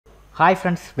Hi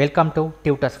friends, welcome to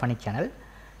Tutors Funny channel.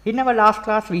 In our last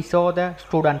class we saw the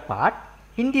student part.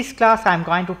 In this class I am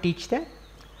going to teach the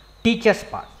teachers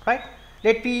part, right?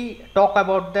 Let me talk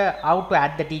about the how to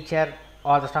add the teacher,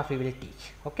 all the stuff we will teach.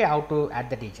 Okay, how to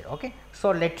add the teacher. Okay, so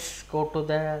let's go to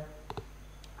the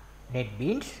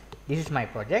NetBeans. This is my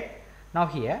project. Now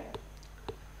here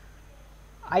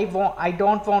I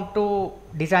don't want to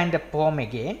design the form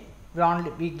again.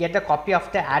 We get the copy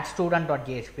of the add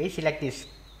student.jsp page. Select this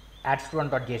add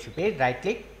student.jsp page, right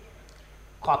click,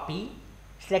 copy,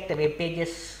 select the web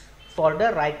pages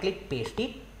folder, right click, paste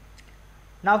it.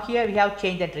 Now here we have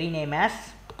changed that rename as,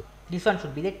 this one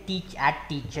should be the add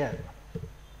teacher,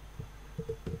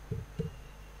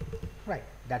 right?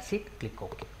 That's it. Click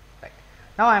OK. Right,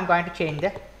 now I am going to change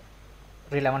the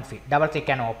relevant field. Double click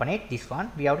and open it. This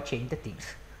one we have to change the things.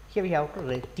 Here we have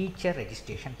to teacher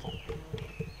registration form,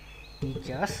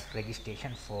 teachers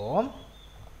registration form.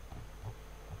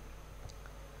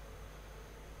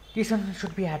 This one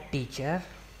should be add teacher.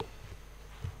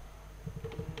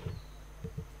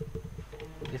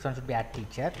 This one should be add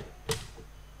teacher.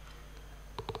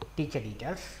 Teacher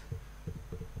details.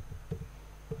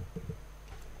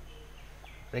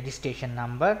 Registration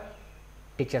number.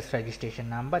 Teacher's registration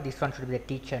number. This one should be the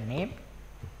teacher name.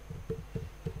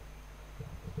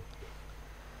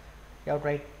 You have to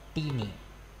write T name.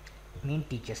 Mean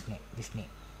teacher's name. This name.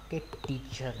 Okay,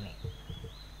 teacher name.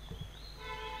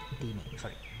 T name.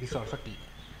 Sorry, this also T name.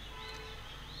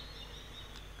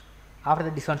 After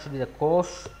that, this one should be the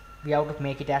course. We have to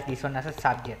make it as this one as a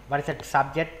subject. What is that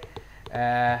subject?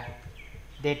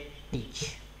 They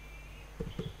teach.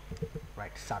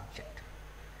 Right, subject.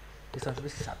 This one should be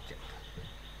subject.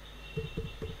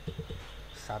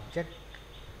 Subject.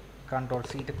 Control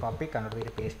C to copy, Control V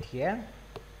to paste here.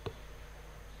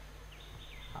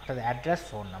 After the address,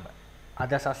 phone number.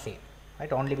 Others are same.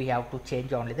 Right, only we have to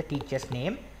change only the teacher's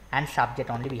name and subject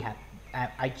only we have.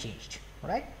 I changed.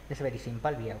 Right, this is very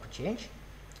simple. We have to change.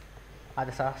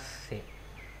 Others are same.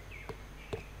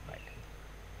 Right.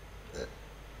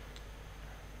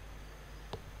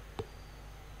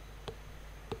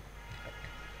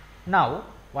 Now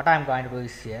what I am going to do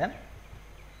is here.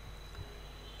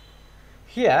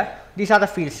 Here these are the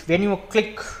fields. When you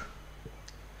click,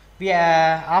 we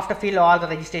after fill all the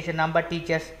registration number,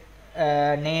 teacher's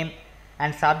name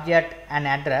and subject and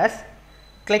address,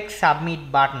 click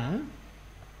submit button.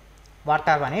 What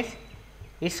happens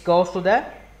is it goes to the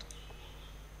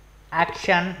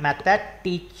action method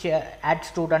teacher add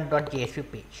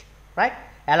student.jsp page, right,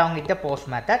 along with the post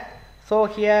method. So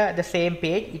here the same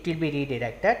page it will be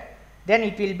redirected, then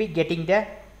it will be getting the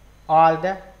all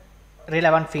the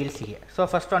relevant fields here. So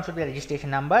first one should be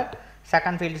registration number,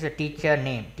 second field is the teacher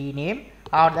name, T name,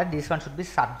 or that this one should be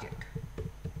subject.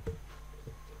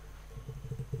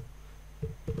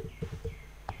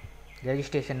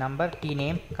 Registration number, T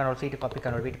name, Control C to copy,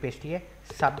 Control V to paste here.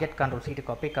 Subject, Control C to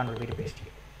copy, Control V to paste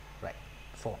here. Right,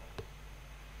 phone.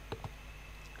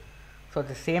 So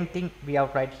the same thing we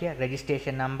have right here.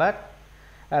 Registration number.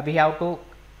 We have to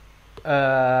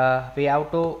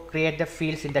create the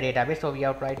fields in the database. So we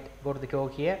have to write, go to the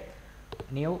code here,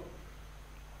 new.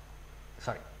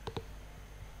 Sorry,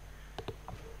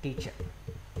 teacher.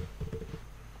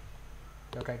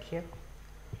 So right here,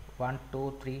 1,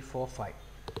 2, 3, 4, 5.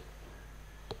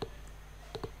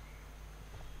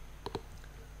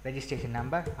 Registration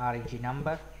number, REG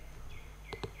number,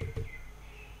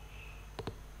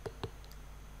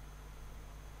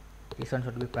 this one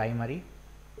should be primary,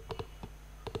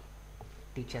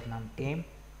 teacher name,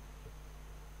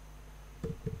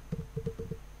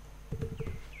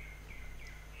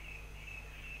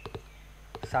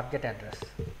 subject address,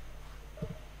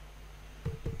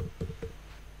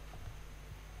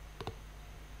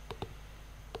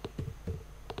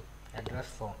 address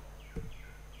phone.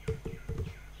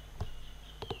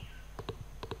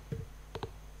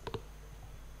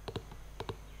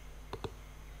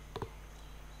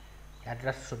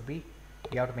 Address should be,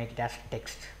 you have to make it as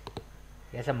text.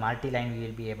 As a multi-line we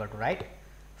will be able to write.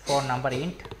 Phone number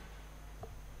int,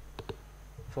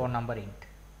 phone number int.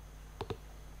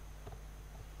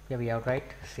 Here we have to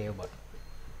write save button.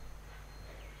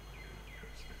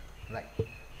 Right,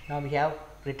 now we have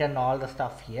written all the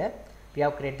stuff here. We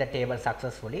have created the table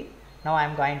successfully. Now I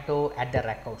am going to add the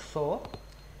record. So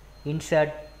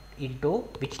insert into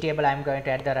which table I am going to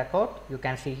add the record. You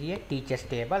can see here teachers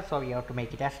table. So we have to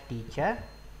make it as teacher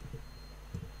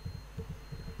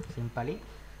simply.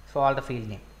 So all the field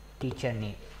name, teacher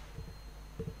name.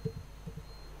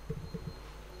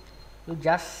 You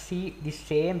just see the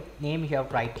same name you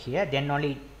have right here, then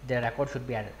only the record should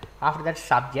be added. After that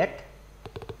subject,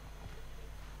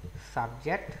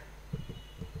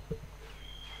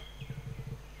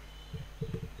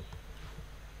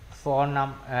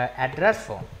 address,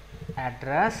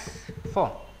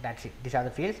 phone. That's it. These are the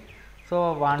fields.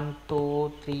 So 1,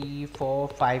 2, 3, 4,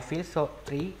 5 fields. So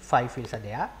 5 fields are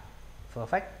there.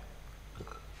 Perfect.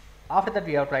 After that,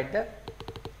 we have to write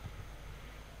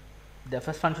the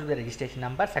first one should be the registration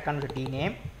number. Second should be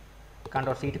name.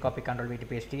 Control C to copy. Control V to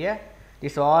paste here.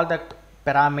 These all the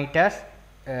parameters.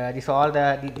 These all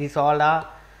the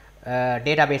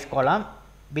database column,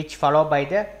 which followed by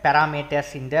the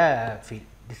parameters in the field.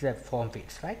 This is the form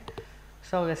fields, right?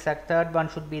 So the third one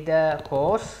should be the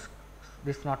course.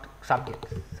 This is not subject.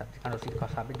 Control C to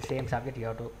subject. The same subject you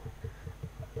have to.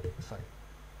 Sorry.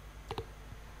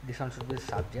 This one should be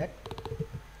subject.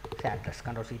 Say address.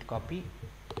 Control C to copy.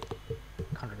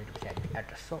 Control V to paste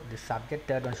address. So this subject.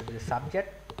 Third one should be the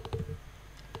subject.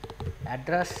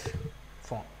 Address.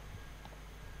 Phone.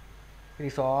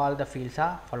 This all the fields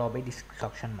are followed by this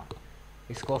instruction mark.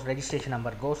 This course registration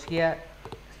number goes here,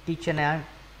 teacher name,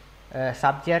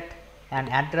 subject, and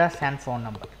address and phone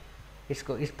number is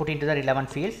put into the relevant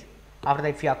fields. After that,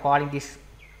 if you are calling this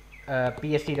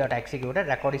pst.executed,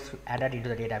 record is added into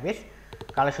the database.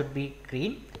 Color should be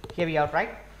green. Here we have to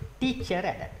write teacher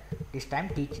added. This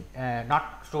time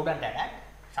not student added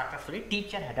successfully,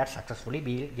 teacher added successfully.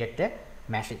 We will get the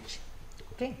message.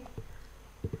 Okay.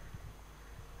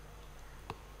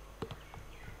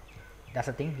 That's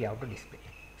the thing we have to display.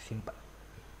 Simple.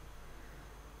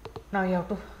 Now you have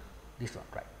to this one,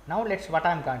 right? Now what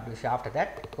I am going to do is after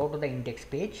that go to the index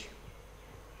page.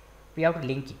 We have to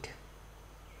link it.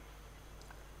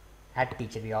 Add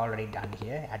teacher we already done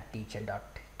here. Add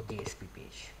teacher.jsp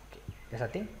page. Okay, that's the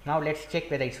thing. Now let's check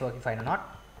whether it's working fine or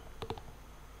not.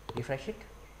 Refresh it.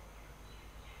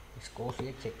 This goes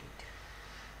here. Check it.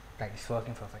 Right, it's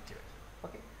working perfectly.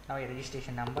 Okay. Now your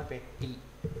registration number with T.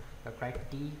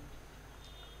 Write T.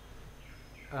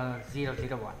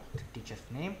 001 teacher's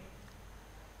name.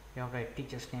 You have to write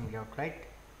teacher's name. You have to write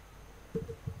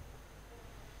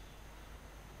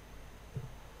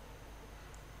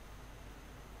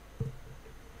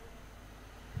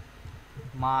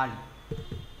Mali.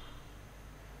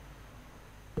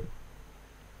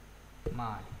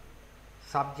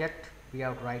 Subject we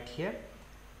have to write here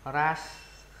as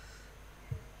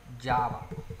Java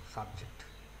subject.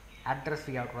 Address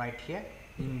we have to write here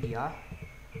India.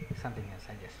 Something else,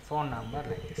 I guess. Phone number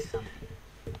like this, something.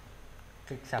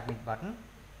 Click submit button.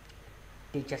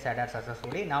 Teachers added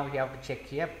successfully. Now we have to check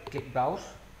here. Click browse.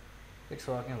 It's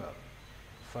working well,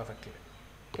 perfectly.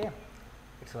 Okay,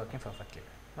 it's working perfectly.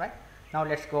 Right. Now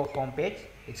let's go home page.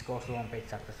 It goes to home page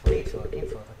successfully. It's working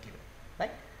perfectly.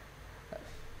 Right.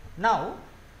 Now,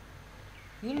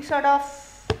 instead of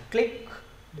click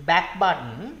back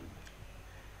button,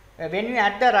 when you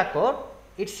add the record,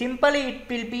 it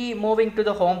will be moving to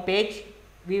the home page.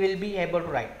 We will be able to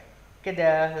write.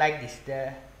 Okay, like this.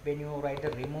 When you write the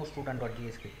remove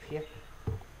student.jsp here,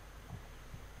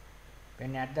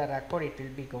 when you add the record, it will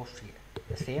be goes here.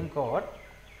 The same code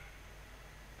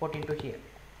put into here.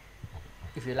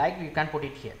 If you like, you can put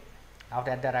it here.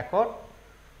 After add the record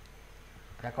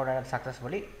added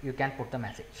successfully, you can put the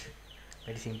message.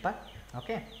 Very simple.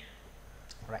 Okay.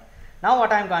 Right. Now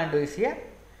what I am going to do is here.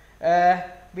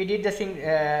 We did the thing,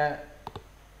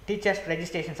 teacher's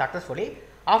registration successfully.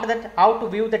 After that, how to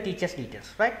view the teacher's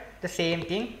details, right? The same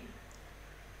thing.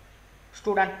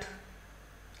 Student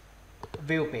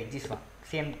view page, this one.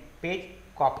 Same page,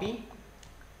 copy.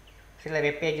 Select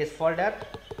web pages folder.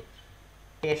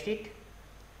 Paste it.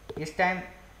 This time,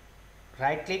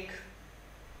 right click.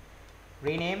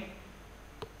 Rename.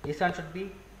 This one should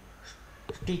be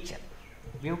teacher.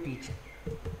 View teacher.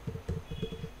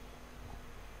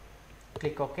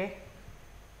 Click OK.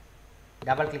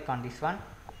 Double click on this one.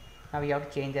 Now we have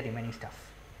to change the remaining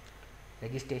stuff.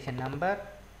 Registration number,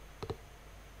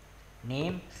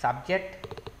 name, subject,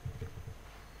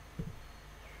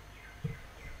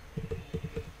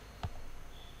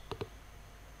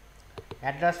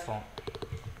 address, phone.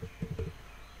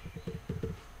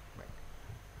 Right.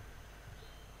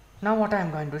 Now what I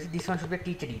am going to do is this one should be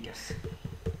teacher details.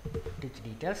 Teacher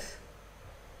details.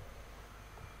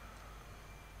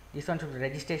 This one should be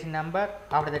registration number.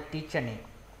 After the teacher name.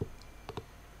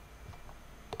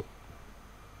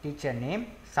 Teacher name,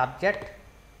 subject,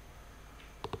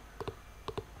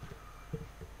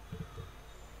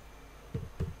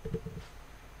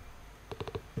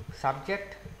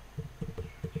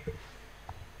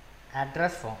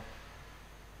 address, phone.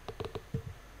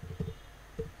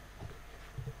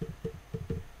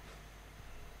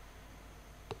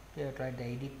 Here try the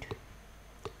edit.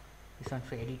 This one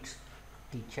for edit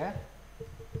teacher.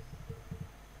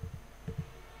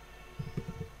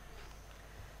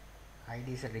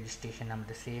 ID is a registration number,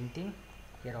 the same thing.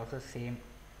 here also same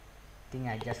thing,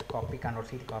 I just copy, control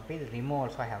C to copy, remove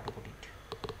also I have to put it,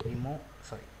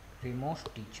 remove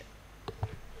teacher.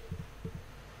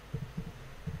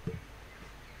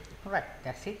 Alright,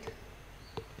 that's it.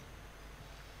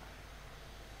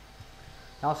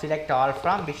 Now select all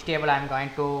from which table I am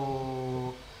going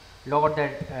to load the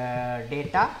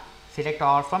data. Select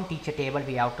all from teacher table,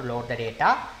 we have to load the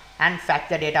data and fetch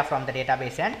the data from the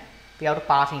database, and we have to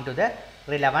pass into the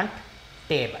relevant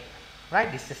table.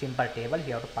 Right, this is a simple table,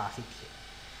 we have to pass it here.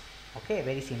 Okay,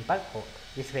 very simple code.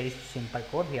 This very simple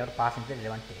code we have to pass into the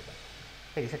relevant table.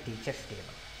 Okay, this is a teacher's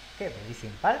table. Okay, very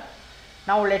simple.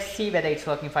 Now let's see whether it's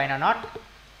working fine or not.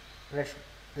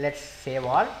 Let's save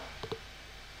all.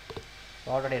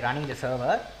 Already running the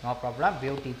server, no problem.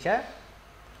 View teacher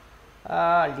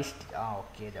list.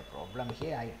 Okay, the problem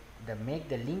here, make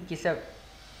the link is a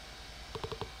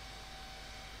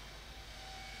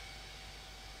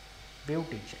view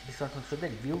teacher. This one should be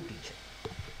view teacher.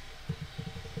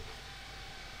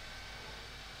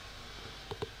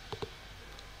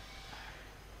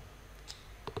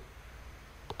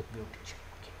 View teacher.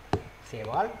 Okay. Save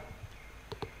all.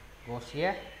 Goes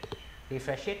here.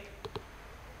 Refresh it.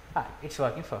 It's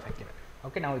working perfectly well.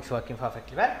 Okay, now it's working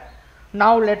perfectly well.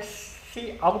 Now let's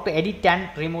see how to edit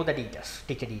and remove the details,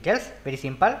 teacher details. Very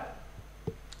simple.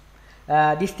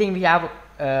 This thing we have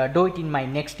do it in my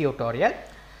next tutorial.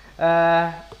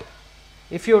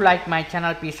 If you like my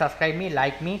channel, please subscribe me,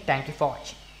 like me. Thank you for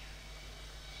watching.